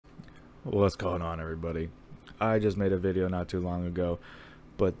What's going on, everybody? I just made a video not too long ago,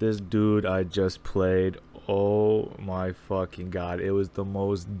 but this dude I just played, oh my fucking god, it was the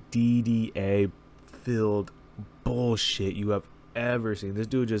most DDA filled bullshit you have ever seen. This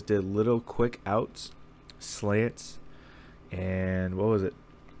dude just did little quick outs, slants, and what was it?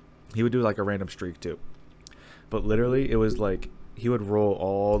 He would do like a random streak too. But literally it was like he would roll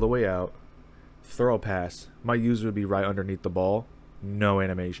all the way out, throw a pass, my user would be right underneath the ball, no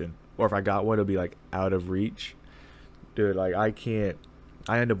animation. Or if I got one, it'll be like out of reach. Dude, like I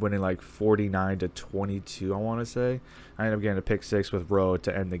end up winning like 49-22, I want to say. I ended up getting a pick six with Rowe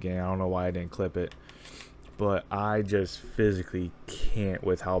to end the game. I don't know why I didn't clip it. But I just physically can't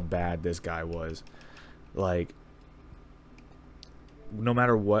with how bad this guy was. Like, no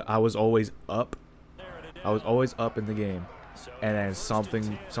matter what, I was always up. I was always up in the game. And then some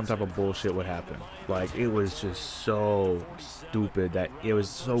type of bullshit would happen. Like, it was just so stupid that it was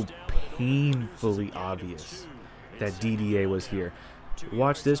so painfully obvious that DDA was here.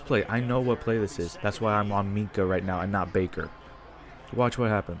 Watch this play. I know what play this is. That's why I'm on Minka right now and not Baker. Watch what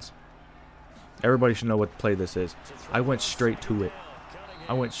happens. Everybody should know what play this is. I went straight to it.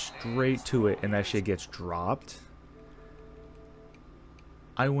 I went straight to it and that shit gets dropped.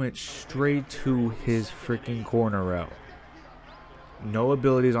 I went straight to his freaking corner route. No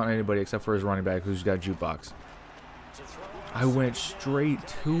abilities on anybody except for his running back who's got jukebox. I went straight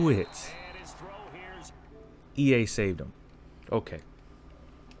to it. EA saved him. Okay.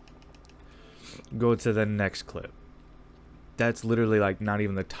 Go to the next clip. That's literally like not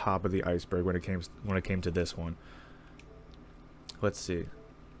even the top of the iceberg when it came to this one. Let's see.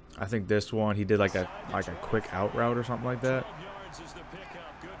 I think this one he did like a quick out route or something like that.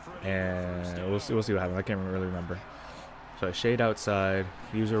 And we'll see what happens. I can't really remember. So shade outside,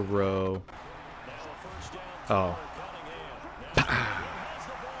 user row. Oh.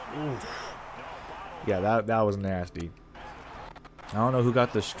 Yeah, that was nasty. I don't know who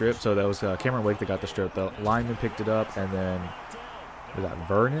got the strip, so that was Cameron Wake that got the strip. The lineman picked it up, and then was that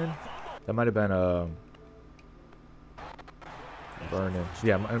Vernon? That might have been Vernon.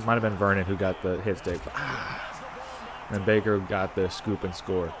 Yeah, it might have been Vernon who got the hit stick. And Baker got the scoop and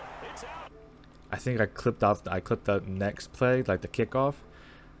score. I think I clipped the next play, like the kickoff,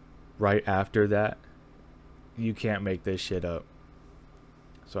 right after that. You can't make this shit up.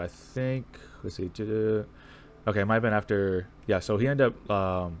 So I think, let's see, okay, it might have been after, yeah, so he ended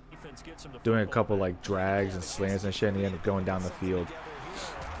up doing a couple like drags and slants and shit, and he ended up going down the field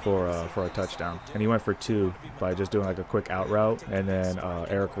for a touchdown. And he went for two by just doing like a quick out route, and then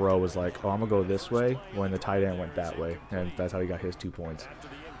Eric Rowe was like, oh, I'm gonna go this way, when the tight end went that way, and that's how he got his 2 points.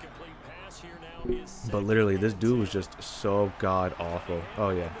 But literally, this dude was just so god awful. Oh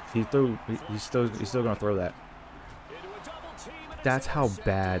yeah, he's still gonna throw that. That's how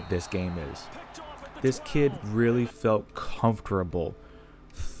bad this game is. This kid really felt comfortable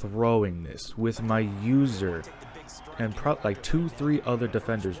throwing this with my user and like 2-3 other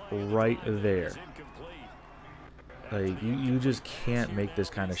defenders right there. Like you just can't make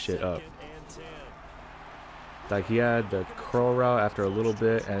this kind of shit up. Like he had the curl route after a little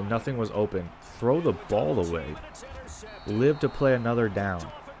bit and nothing was open. Throw the ball away. Live to play another down.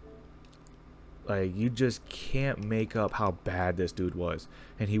 Like you just can't make up how bad this dude was.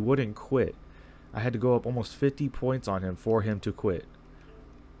 And he wouldn't quit. I had to go up almost 50 points on him for him to quit.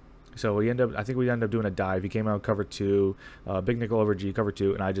 So I think we ended up doing a dive. He came out cover 2, big nickel over G, cover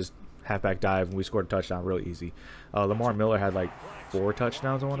 2, and I just halfback dive and we scored a touchdown really easy. Lamar Miller had like 4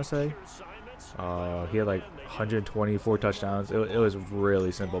 touchdowns, I want to say. He had like 124 touchdowns. It was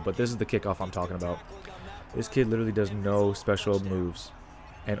really simple, but this is the kickoff I'm talking about. This kid literally does no special moves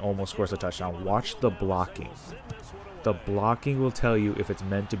and almost scores a touchdown. Watch the blocking. The blocking will tell you if it's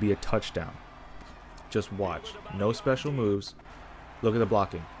meant to be a touchdown. Just watch. No special moves. Look at the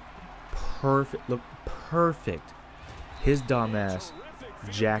blocking. Perfect. Look, perfect. His dumbass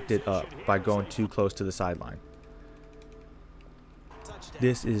jacked it up by going too close to the sideline.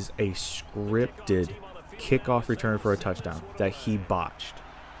 This is a scripted kickoff return for a touchdown that he botched.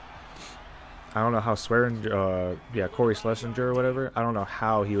 I don't know how Corey Schlesinger or whatever, I don't know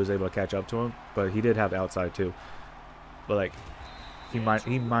how he was able to catch up to him, but he did have the outside too. But like, he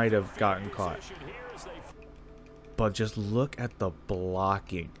might have gotten caught. But just look at the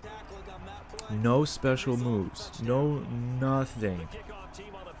blocking. No special moves. Nothing.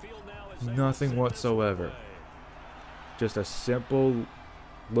 Nothing whatsoever. Just a simple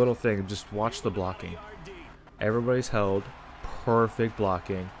little thing. Just watch the blocking. Everybody's held. Perfect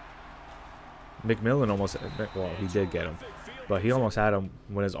blocking. McMillan almost, well, he did get him, but he almost had him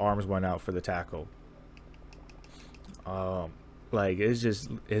when his arms went out for the tackle. Like,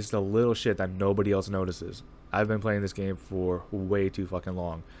 it's the little shit that nobody else notices. I've been playing this game for way too fucking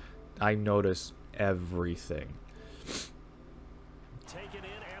long. I notice everything.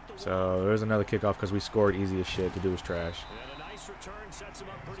 So there's another kickoff because we scored easy as shit. The dude was trash.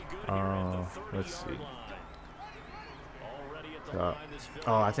 Let's see. Oh,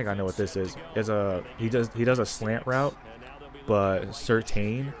 I think I know what this is. He does a slant route, but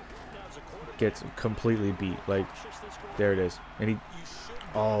Certain gets completely beat. Like, there it is. And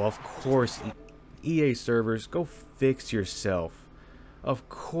of course, EA servers, go fix yourself. Of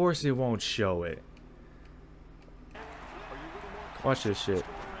course it won't show it. Watch this shit.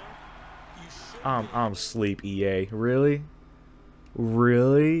 I'm sleep, EA. Really?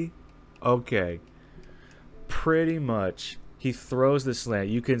 Really? Okay. Pretty much. He throws the slant.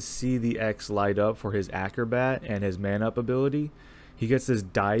 You can see the X light up for his acrobat and his man up ability. He gets this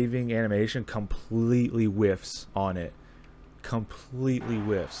diving animation, completely whiffs on it. Completely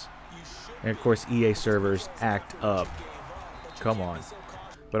whiffs. And of course EA servers act up. Come on.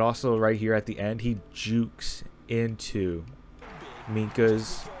 But also right here at the end, he jukes into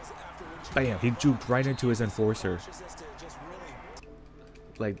Minka's. Bam! He juked right into his enforcer.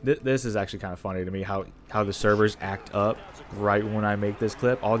 Like, this is actually kind of funny to me how the servers act up right when I make this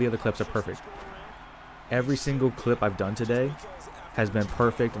clip. All the other clips are perfect. Every single clip I've done today has been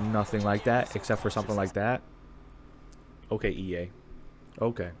perfect. Nothing like that except for something like that. Okay, EA.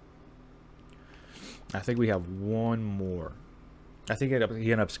 Okay. I think we have one more. I think he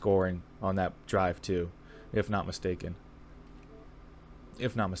ended up scoring on that drive too, if not mistaken.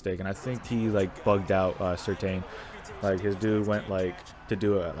 I think he like bugged out Certain. Like, his dude went like to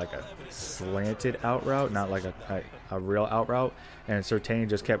do a slanted out route, not like a real out route, and Certain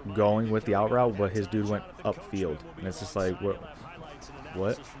just kept going with the out route, but his dude went upfield, and it's just like,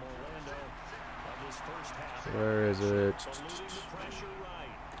 what? Where is it?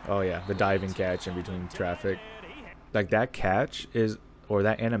 Oh yeah, the diving catch in between traffic. Like, that catch is, or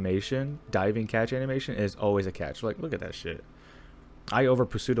that animation, diving catch animation is always a catch. Like, look at that shit. I over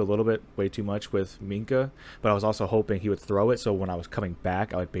pursued a little bit, way too much with Minka, but I was also hoping he would throw it, so when I was coming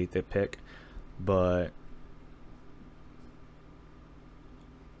back, I would bait the pick. But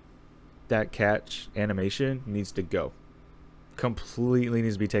that catch animation needs to go. Completely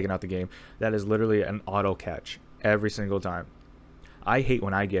needs to be taken out the game. That is literally an auto catch every single time. I hate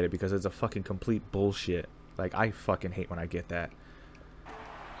when I get it because it's a fucking complete bullshit. Like, I fucking hate when I get that.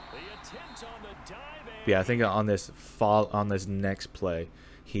 Yeah, I think on this next play,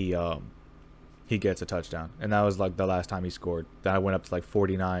 he gets a touchdown, and that was like the last time he scored. Then I went up to like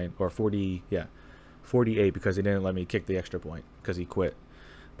 49 or 40, yeah, 48 because he didn't let me kick the extra point because he quit.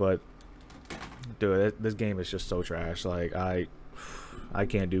 But dude, this game is just so trash. Like, I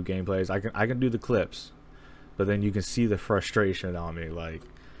can't do gameplays. I can do the clips, but then you can see the frustration on me. Like,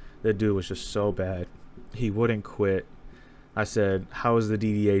 the dude was just so bad. He wouldn't quit. I said, "How is the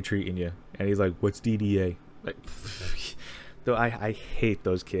DDA treating you?" And he's like, "What's DDA?" Like, though I hate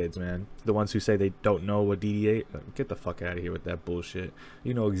those kids, man. The ones who say they don't know what DDA. Get the fuck out of here with that bullshit.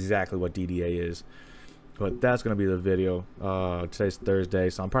 You know exactly what DDA is. But that's gonna be the video. Today's Thursday,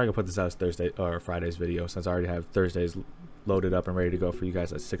 so I'm probably gonna put this out as Thursday or Friday's video since I already have Thursdays loaded up and ready to go for you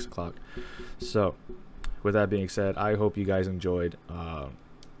guys at 6 o'clock. So, with that being said, I hope you guys enjoyed.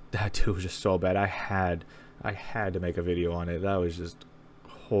 That dude was just so bad. I had to make a video on it. That was just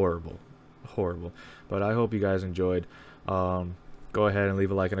horrible. But I hope you guys enjoyed. Go ahead and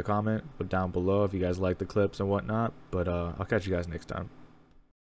leave a like and a comment down below if you guys like the clips and whatnot. But I'll catch you guys next time.